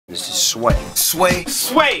Sway. Sway.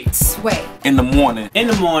 Sway. Sway. In the morning. In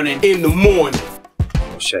the morning. In the morning.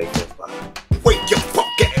 Shake your vibe. Wake your fuck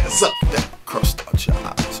ass up. Crust out your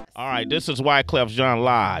eyes. All right, this is Wyclef Jean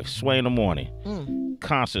live, Sway in the morning.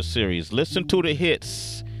 Concert series. Listen to the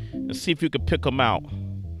hits and see if you can pick them out.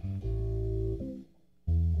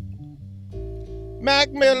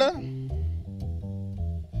 Mac Miller,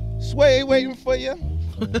 Sway waiting for you.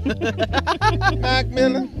 Mac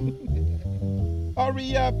Miller,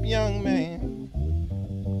 hurry up, young man.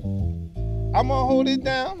 I'ma hold it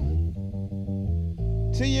down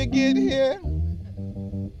till you get here.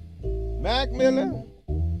 Mac Miller.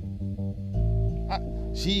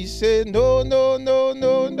 She said no, no, no,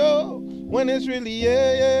 no, no, when it's really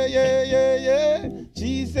yeah, yeah, yeah, yeah, yeah.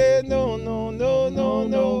 She said no, no, no, no,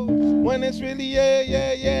 no, when it's really yeah,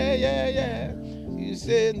 yeah, yeah, yeah, yeah. You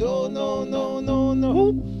said no, no, no, no,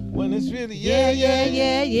 no, when it's really yeah, yeah,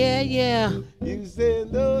 yeah, yeah, yeah. You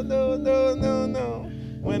said no, no, no, no, no,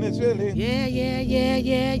 when it's really yeah, yeah, yeah,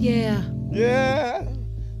 yeah, yeah. Yeah.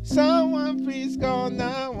 Someone please call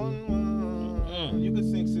 911. You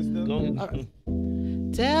can sing, sister. Go.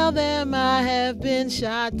 Tell them I have been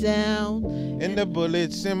shot down. And the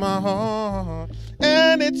bullets in my heart,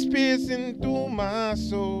 and it's piercing through my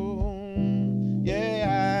soul.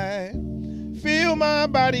 Yeah, I feel my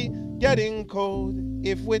body getting cold.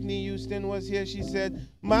 If Whitney Houston was here, she said,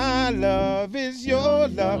 my love is your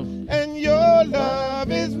love, and your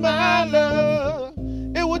love is my love.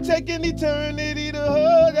 It would take an eternity to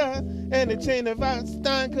hold us, and the chain of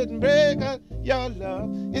Einstein couldn't break us. Your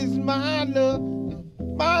love is my love.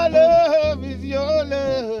 My love is your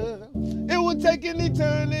love. It would take an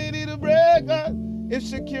eternity to break us. If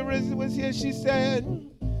Shakira was here, she said,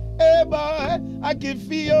 hey boy, I can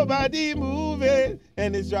feel your body moving,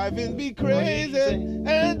 and it's driving me crazy.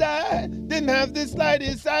 And I didn't have the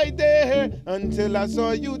slightest idea until I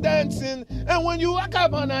saw you dancing. And when you walk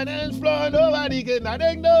up on the dance floor, nobody can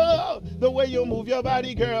ignore the way you move your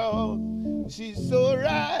body, girl. She's so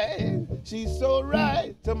right, she's so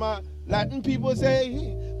right. To my Latin people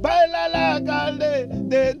say, baila la calle,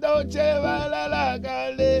 de noche, baila la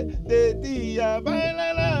calle, de dia,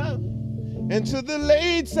 baila la. And to the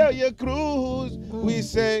late Celia Cruz, we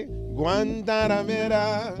say,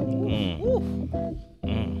 Guantanamera,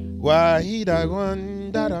 Guajira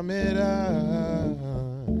Guantanamera,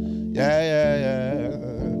 yeah, yeah, yeah,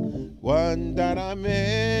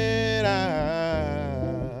 Guantanamera,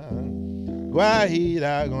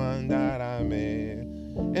 Guajira Guantanamera.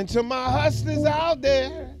 And to my hustlers out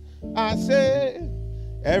there, I say,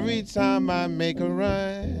 every time I make a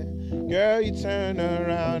run, girl, you turn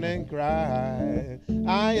around and cry.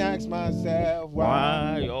 I ask myself,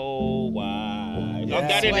 why? Oh, why? Yeah. Y'all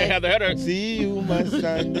got in there, Heather. See, you must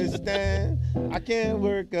understand, I can't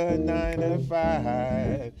work a 9 to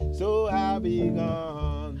 5, so I'll be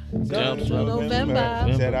gone till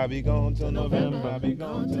November. Said I'll be gone till November. I'll be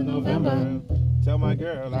gone till November. Tell my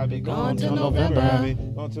girl I'll be gone till November. I'll be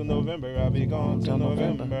gone till November. I'll be gone till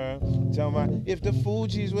November. Tell my, if the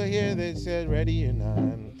Fugees were here, they said ready or not,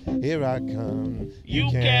 here I come. You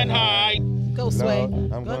can't hide. Go, Sway.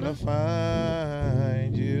 Lord, I'm gonna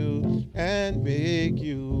find you and make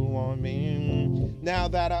you want me. Now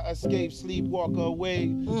that I escape, sleep, walk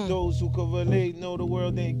away. Those who could relate know the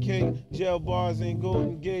world ain't cake. Jail bars and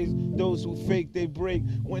golden gates. Those who fake, they break.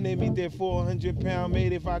 When they meet their 400-pound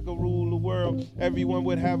mate, if I could rule the world, everyone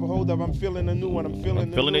would have a hold up. I'm feeling a new one. I'm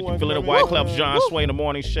feeling Feeling a it. new You one. feeling it? Wyclef Jean, Sway in the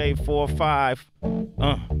morning, Shade 4-5.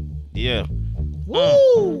 Yeah.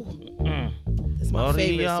 Woo! This is my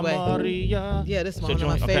favorite, Sway. Maria. Yeah, this is one of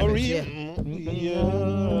my Okay. favorites. Maria. Yeah.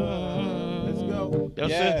 Let's go.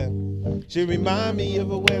 That's yeah. it. She remind me of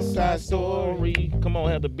a West Side Story. Come on,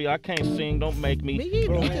 Heather B. I can't sing. Don't make me. Me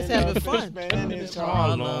either. We just having fun. Man, it's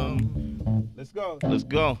Harlem. Let's go. Let's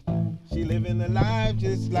go. She living a life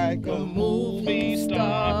just like a movie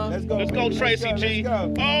star. Let's go. Let's go, baby. Tracy Let's go. G.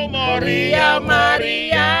 Let's go. Oh, Maria,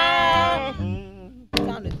 Maria.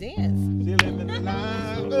 Time to dance. She living a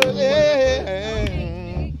life.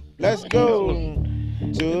 Yeah. Let's go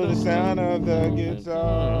to the sound of the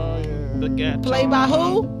guitar. Yeah. The guitar. Played by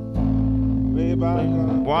who? Played by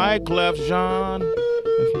Wyclef Jean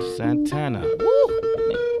Santana. Woo!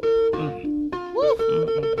 Woo!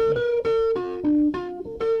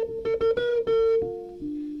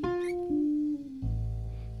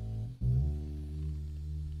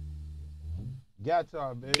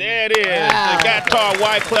 guitar, baby. There it is. The guitar,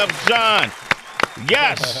 Wyclef Jean.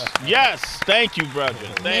 Yes, yes. Thank you, brother.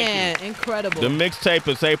 Thank you. Incredible. The mixtape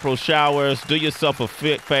is April Showers. Do yourself a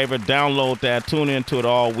favor. Download that. Tune into it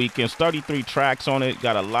all weekend. 33 tracks on it.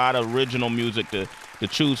 Got a lot of original music to to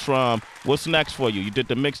choose from. What's next for you? You did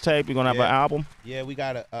the mixtape. You're gonna have an album. Yeah, we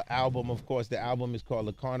got an album. Of course, the album is called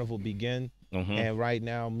The Carnival Begin. And right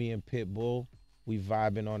now, me and Pitbull, we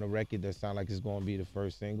vibing on a record that sounds like it's gonna be the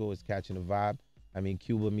first single. It's catching the vibe. I mean,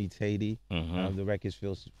 Cuba meets Haiti. The records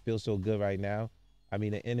feel so good right now. I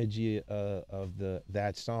mean, the energy of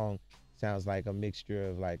that song sounds like a mixture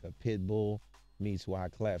of like a Pitbull meets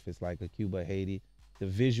Wyclef. It's like a Cuba Haiti. The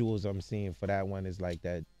visuals I'm seeing for that one is like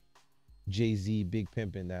that Jay-Z Big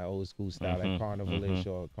Pimpin', that old school style, like Carnival-ish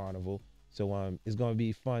or Carnival. So it's gonna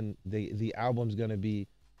be fun. The album's gonna be,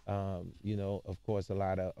 you know, of course, a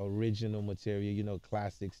lot of original material, you know,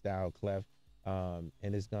 classic style Clef. And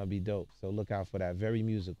it's gonna be dope. So look out for that. Very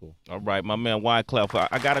musical. All right, my man Wyclef.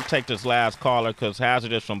 I gotta take this last caller because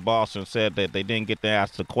Hazardous from Boston said that they didn't get to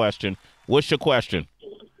ask the question. What's your question?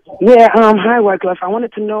 Yeah, hi Wyclef. I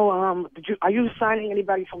wanted to know, are you signing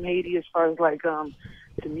anybody from Haiti as far as like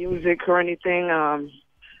the music or anything?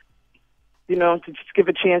 You know, to just give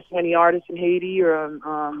a chance to any artists in Haiti, or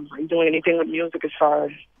are you doing anything with music as far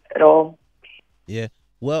as at all? Yeah.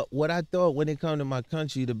 Well, what I thought when it come to my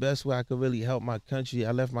country, the best way I could really help my country,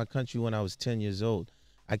 I left my country when I was 10 years old.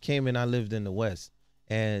 I came and I lived in the West.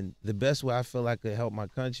 And the best way I feel I could help my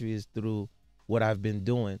country is through what I've been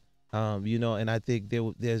doing. You know, and I think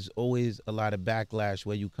there's always a lot of backlash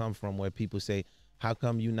where you come from, where people say, how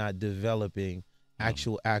come you're not developing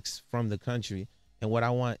actual acts from the country? And what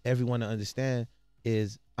I want everyone to understand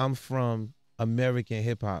is I'm from American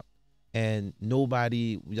hip hop. And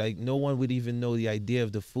nobody, like no one would even know the idea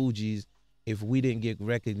of the Fugees if we didn't get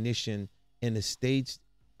recognition in the States.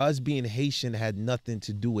 Us being Haitian had nothing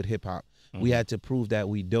to do with hip hop. We had to prove that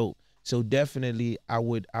we dope. So definitely I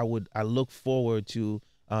look forward to,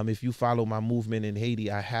 if you follow my movement in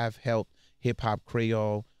Haiti, I have helped hip hop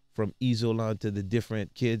Creole from Isola to the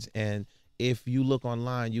different kids. And if you look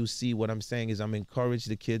online, you'll see what I'm saying is I'm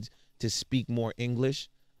encouraging the kids to speak more English,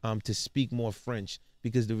 to speak more French.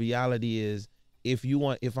 Because the reality is, if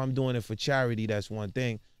I'm doing it for charity, that's one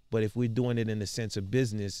thing. But if we're doing it in the sense of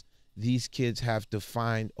business, these kids have to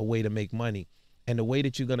find a way to make money. And the way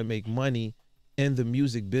that you're going to make money in the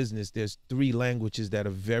music business, there's 3 languages that are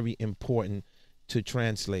very important to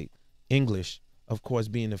translate. English, of course,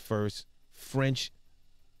 being the first, French,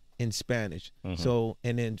 and Spanish. So,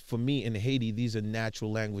 and then for me in Haiti, these are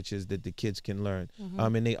natural languages that the kids can learn.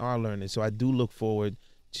 And they are learning. So I do look forward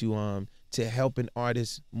to helping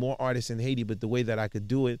artists, more artists in Haiti. But the way that I could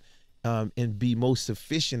do it and be most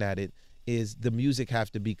sufficient at it is the music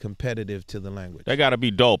have to be competitive to the language. They got to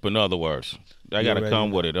be dope, in other words. They got to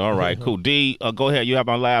come with it. All right, cool. D, go ahead. You have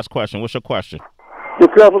my last question. What's your question?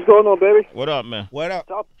 What's going on, baby? What up, man? What up?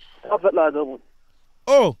 Top line.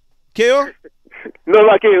 Oh, Kale? No,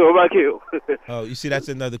 like you. Oh, you see, that's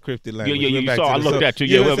another cryptic language. Yeah, you saw. I looked at you.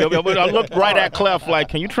 Yeah, I looked right at Clef like,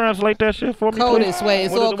 can you translate that shit for me? Coded, Sway.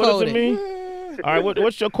 It's all coded. What does it mean? All right,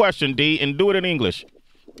 what's your question, D? And do it in English.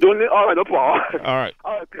 Doing it? All right, no problem. All right.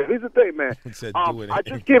 All right, here's the thing, man. Said, I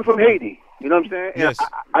just came from Haiti. You know what I'm saying? Yes.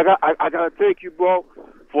 And I gotta thank you, bro,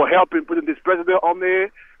 for helping putting this president on there.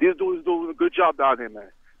 These dudes doing a good job down there, man.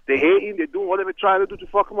 They hating, they're doing whatever they're trying to do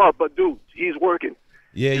to fuck him up. But dude, he's working.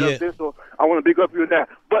 Yeah, you know what I'm saying? So I want to big up you on that.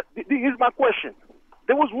 But here's my question.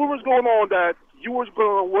 There was rumors going on that you was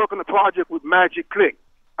going to work on a project with Magic Click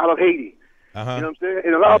out of Haiti. You know what I'm saying?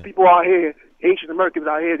 And a lot of people out here, Haitian Americans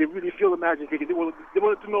out here, they really feel the Magic Click. They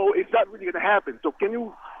wanted to know if that's really going to happen. So can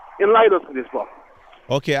you enlighten us on this, bro?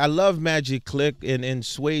 Okay, I love Magic Click, and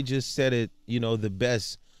Sway just said it, you know, the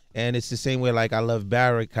best. And it's the same way like I love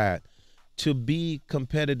Barricade. To be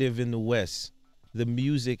competitive in the West, the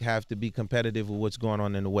music have to be competitive with what's going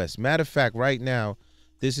on in the West. Matter of fact, right now,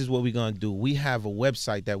 this is what we're going to do. We have a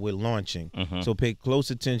website that we're launching. So pay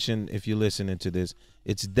close attention if you're listening to this.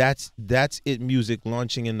 It's That's It Music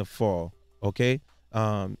launching in the fall, okay?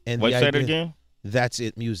 And Wait, say it again? That's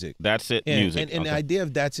It Music. That's It Music. And the idea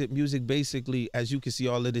of That's It Music, basically, as you can see,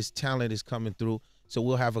 all of this talent is coming through. So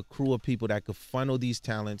we'll have a crew of people that could funnel these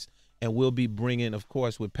talents, and we'll be bringing, of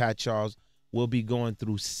course, with Pat Charles, we'll be going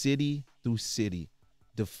through city,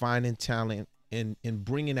 defining talent and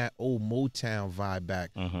bringing that old Motown vibe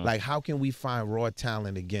back. Like, how can we find raw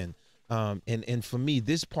talent again? And for me,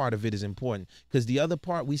 this part of it is important because the other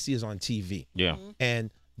part we see is on TV. Yeah. And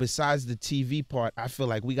besides the TV part, I feel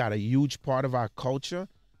like we got a huge part of our culture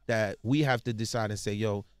that we have to decide and say,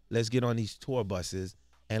 yo, let's get on these tour buses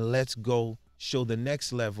and let's go show the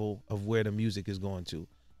next level of where the music is going to.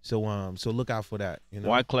 So so look out for that. You know?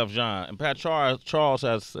 Wyclef Jean. And Pat Charles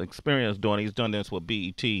has experience doing it. He's done this with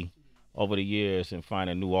BET over the years and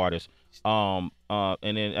finding new artists. And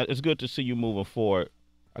then it's good to see you moving forward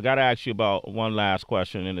I got to ask you about one last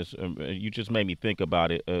question, and it's you just made me think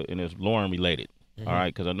about it, and it's Lauryn related. All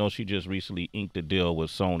right, because I know she just recently inked a deal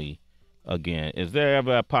with Sony again. Is there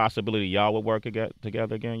ever a possibility y'all would work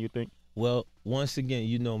together again, you think? Well, once again,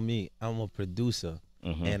 you know me, I'm a producer,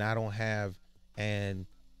 and I don't have, and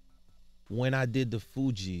when I did the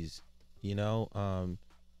Fugees, you know,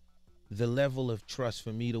 the level of trust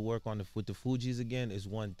for me to work on with the Fugees again is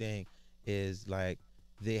one thing, is like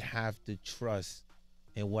they have to trust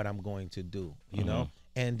in what I'm going to do, you know?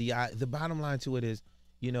 And the bottom line to it is,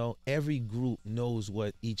 you know, every group knows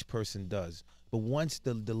what each person does. But once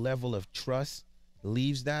the level of trust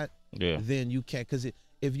leaves that, then you can't, because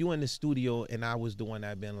if you're in the studio and I was the one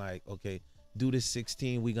that been like, okay, do this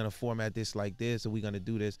 16, we're going to format this like this, or we're going to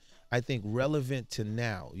do this, I think relevant to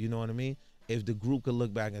now, you know what I mean? If the group could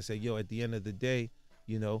look back and say, yo, at the end of the day,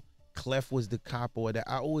 you know, Clef was the cop or that.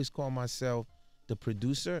 I always call myself the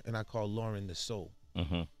producer, and I call Lauryn the soul.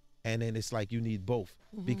 And then it's like you need both,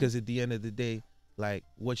 because at the end of the day, like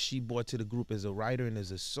what she brought to the group as a writer and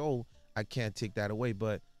as a soul, I can't take that away.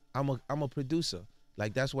 But I'm a producer.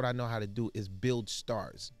 Like that's what I know how to do, is build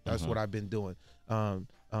stars. That's what I've been doing. On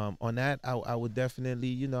that, I would definitely,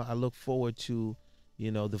 you know, I look forward to,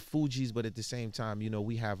 you know, the Fugees, but at the same time, you know,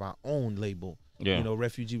 we have our own label. You know,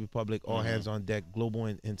 Refugee Republic, All Hands on Deck, Global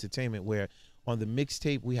Entertainment, where on the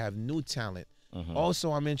mixtape we have new talent.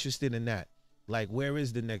 Also, I'm interested in that. Like, where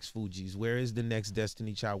is the next Fugees? Where is the next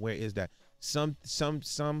Destiny Child? Where is that? Some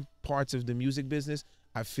parts of the music business,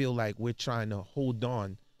 I feel like we're trying to hold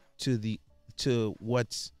on to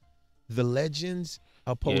what's the legends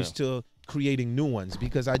opposed to creating new ones,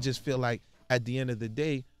 because I just feel like at the end of the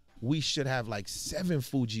day, we should have like 7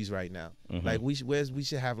 Fugees right now. Like we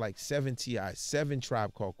should have like 7 T.I., 7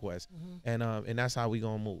 Tribe Called Quest, and that's how we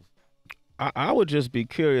gonna move. I would just be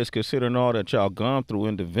curious, considering all that y'all gone through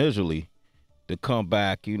individually, to come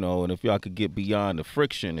back, you know, and if y'all could get beyond the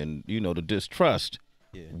friction and, you know, the distrust,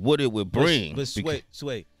 what it would bring. But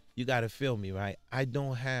Sway, you gotta feel me, right? I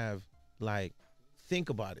don't have, like, think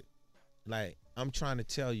about it. Like, I'm trying to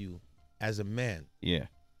tell you as a man.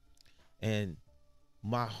 And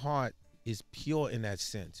my heart is pure in that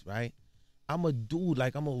sense, right? I'm a dude,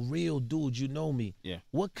 like I'm a real dude, you know me.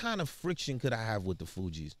 What kind of friction could I have with the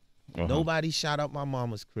Fugees? Nobody shot up my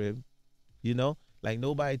mama's crib, you know? Like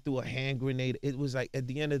nobody threw a hand grenade. It was like, at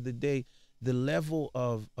the end of the day, the level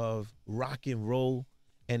of rock and roll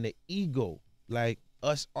and the ego, like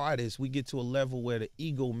us artists, we get to a level where the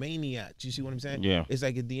ego maniacs, you see what I'm saying? It's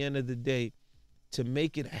like at the end of the day, to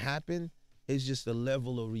make it happen, it's just a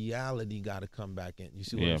level of reality got to come back in. You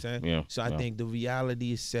see what I'm saying? So I think the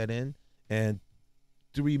reality is set in, and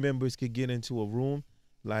 3 members could get into a room,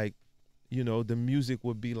 like, you know, the music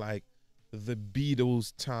would be like the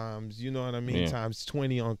Beatles times, you know what I mean, times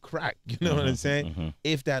 20 on crack, you know what I'm saying?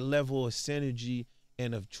 If that level of synergy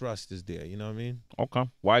and of trust is there, you know what I mean? Okay.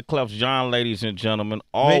 Wyclef Jean, ladies and gentlemen,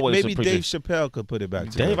 always maybe Dave Chappelle could put it back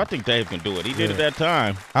to Dave, I think Dave can do it. He did it that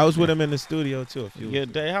time. I was with him in the studio too.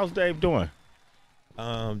 Dave, how's Dave doing?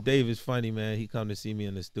 Dave is funny, man. He come to see me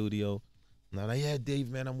in the studio. And I'm like, yeah, Dave,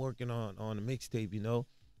 man, I'm working on a mixtape, you know?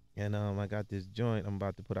 And I got this joint I'm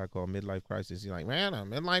about to put out called Midlife Crisis. He's like, man, a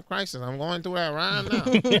midlife crisis. I'm going through that right now.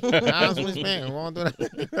 I'm going through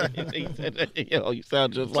that. Yo, you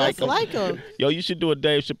sound just like him. Yo, you should do a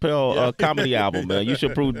Dave Chappelle comedy album, man. You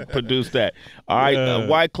should produce that. All right,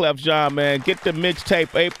 Wyclef Jean, man, get the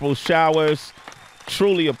mixtape April Showers.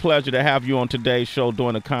 Truly a pleasure to have you on today's show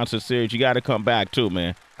during the concert series. You got to come back too,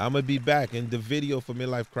 man. I'm going to be back, and the video for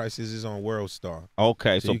Midlife Crisis is on World Star.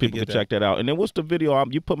 Okay, so people can check that out. And then what's the video?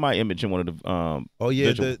 You put my image in one of the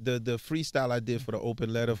the freestyle I did for the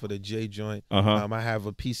open letter for the J joint. I have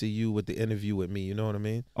a piece of you with the interview with me, you know what I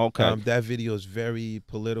mean? Okay. That video is very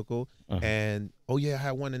political. And, I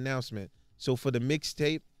had one announcement. So for the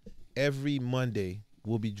mixtape, every Monday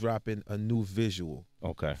we'll be dropping a new visual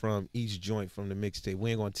from each joint from the mixtape. We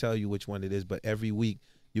ain't going to tell you which one it is, but every week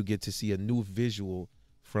you get to see a new visual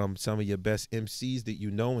from some of your best MCs that you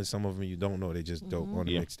know, and some of them you don't know. They just dope on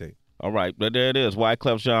the mixtape. All right, but there it is.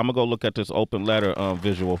 Wyclef Jean. I'm going to go look at this open letter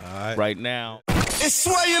visual right now. It's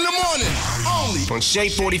Sway in the morning, only on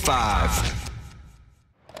Shade 45.